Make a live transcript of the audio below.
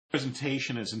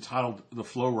Presentation is entitled The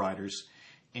Flow Riders,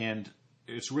 and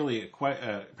it's really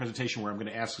a presentation where I'm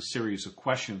going to ask a series of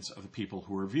questions of the people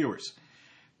who are viewers.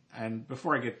 And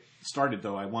before I get started,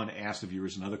 though, I want to ask the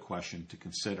viewers another question to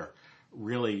consider.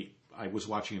 Really, I was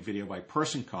watching a video by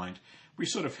Personkind where he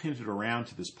sort of hinted around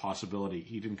to this possibility.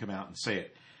 He didn't come out and say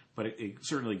it, but it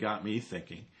certainly got me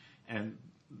thinking. And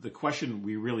the question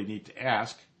we really need to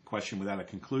ask, question without a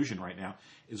conclusion right now,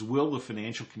 is will the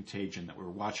financial contagion that we're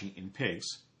watching in pigs,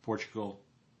 Portugal,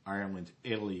 Ireland,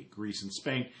 Italy, Greece, and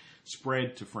Spain,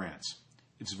 spread to France?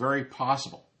 It's very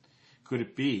possible. Could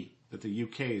it be that the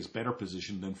UK is better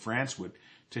positioned than France would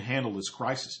to handle this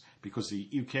crisis because the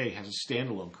UK has a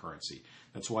standalone currency?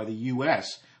 That's why the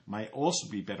US might also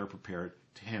be better prepared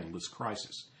to handle this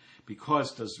crisis.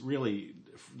 Because does really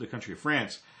the country of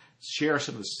France share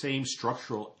some of the same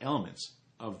structural elements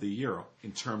of the euro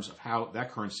in terms of how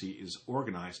that currency is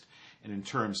organized and in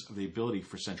terms of the ability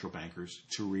for central bankers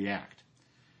to react?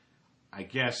 I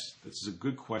guess this is a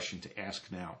good question to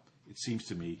ask now. It seems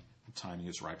to me the timing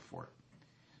is right for it.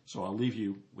 So I'll leave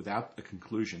you without a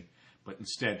conclusion, but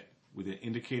instead with an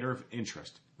indicator of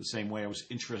interest, the same way I was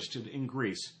interested in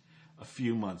Greece a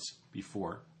few months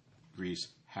before Greece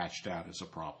hatched out as a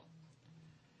problem.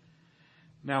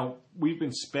 Now, we've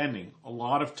been spending a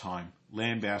lot of time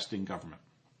lambasting government.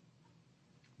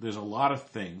 There's a lot of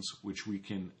things which we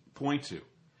can point to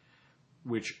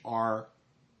which are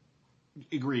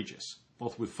egregious,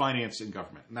 both with finance and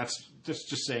government. And that's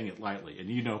just saying it lightly. And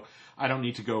you know, I don't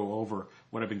need to go over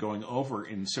what I've been going over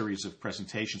in a series of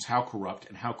presentations, how corrupt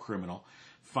and how criminal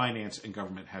finance and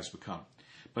government has become.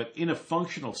 But in a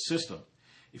functional system,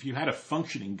 if you had a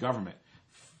functioning government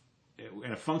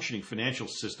and a functioning financial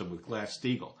system with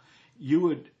Glass-Steagall, you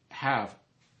would have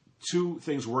two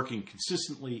things working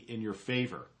consistently in your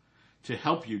favor to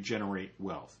help you generate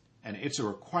wealth. And it's a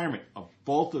requirement of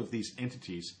both of these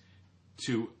entities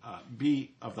to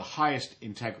be of the highest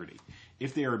integrity.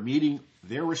 If they are meeting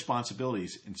their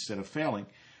responsibilities instead of failing,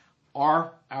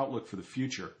 our outlook for the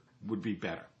future would be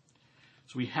better.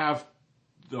 So we have,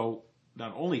 though,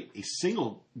 not only a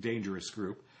single dangerous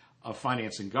group of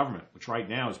finance and government, which right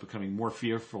now is becoming more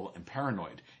fearful and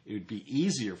paranoid. It would be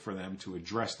easier for them to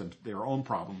address their own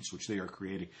problems, which they are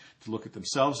creating, to look at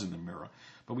themselves in the mirror.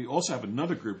 But we also have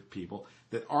another group of people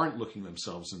that aren't looking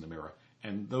themselves in the mirror,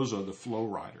 and those are the Flow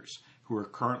Riders, who are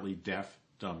currently deaf,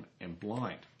 dumb, and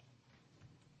blind.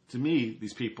 To me,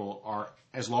 these people are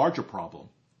as large a problem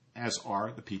as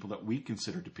are the people that we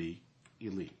consider to be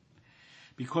elite,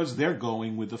 because they're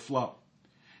going with the flow.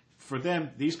 For them,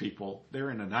 these people,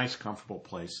 they're in a nice, comfortable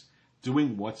place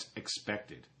doing what's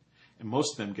expected. And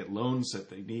most of them get loans that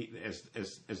they need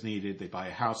as needed. They buy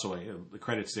a house, so the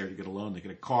credit's there to get a loan. They get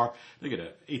a car. They get an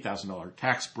 $8,000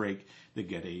 tax break. They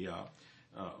get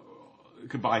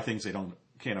could buy things they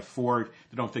can't afford.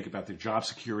 They don't think about their job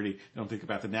security. They don't think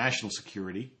about the national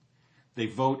security. They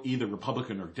vote either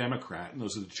Republican or Democrat, and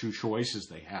those are the two choices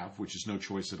they have, which is no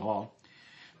choice at all.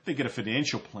 They get a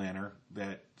financial planner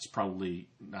that's probably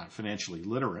not financially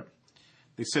literate.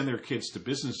 They send their kids to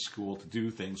business school to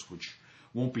do things which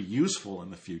won't be useful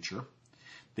in the future.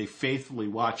 They faithfully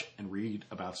watch and read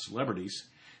about celebrities.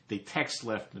 They text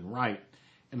left and right,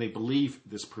 and they believe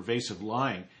this pervasive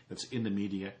lying that's in the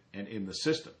media and in the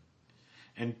system.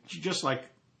 And just like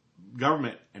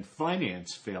government and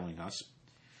finance failing us,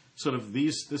 sort of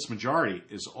this majority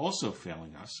is also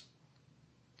failing us.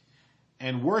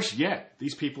 And worse yet,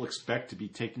 these people expect to be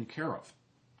taken care of.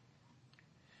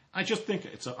 I just think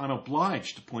I'm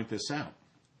obliged to point this out.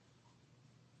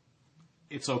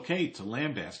 It's okay to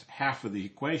lambast half of the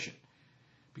equation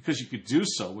because you could do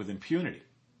so with impunity.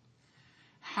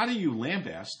 How do you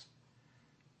lambast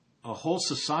a whole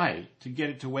society to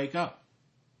get it to wake up?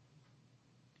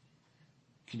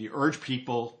 Can you urge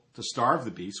people to starve the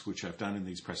beast, which I've done in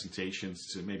these presentations,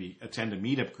 to maybe attend a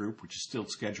meetup group, which is still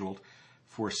scheduled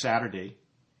for Saturday,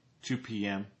 2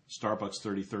 p.m., Starbucks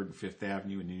 33rd and 5th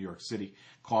Avenue in New York City,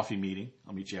 coffee meeting.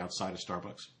 I'll meet you outside of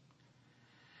Starbucks.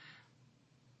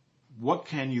 What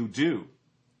can you do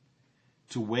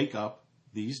to wake up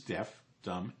these deaf,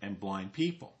 dumb, and blind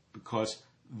people? Because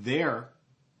they're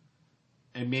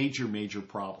a major, major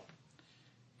problem.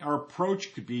 Our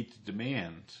approach could be to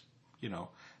demand,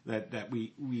 that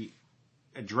we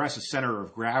address a center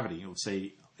of gravity, let's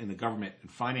say in the government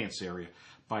and finance area,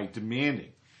 by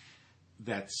demanding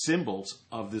that symbols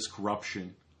of this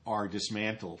corruption are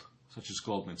dismantled, such as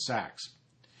Goldman Sachs.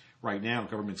 Right now,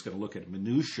 government's going to look at a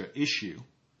minutia issue,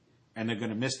 and they're going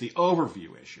to miss the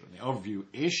overview issue. And the overview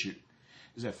issue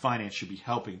is that finance should be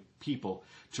helping people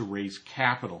to raise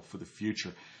capital for the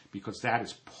future, because that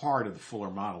is part of the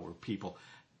fuller model where people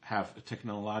have a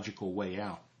technological way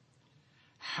out.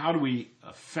 How do we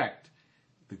affect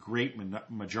the great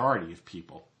majority of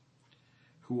people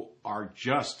who are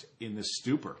just in this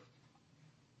stupor?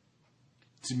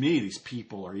 To me, these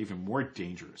people are even more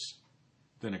dangerous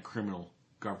than a criminal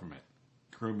government,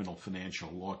 criminal financial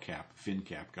law cap,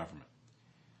 FinCap government.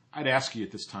 I'd ask you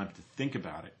at this time to think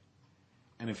about it.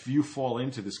 And if you fall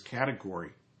into this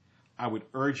category, I would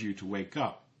urge you to wake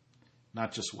up,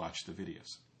 not just watch the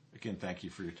videos. Again, thank you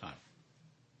for your time.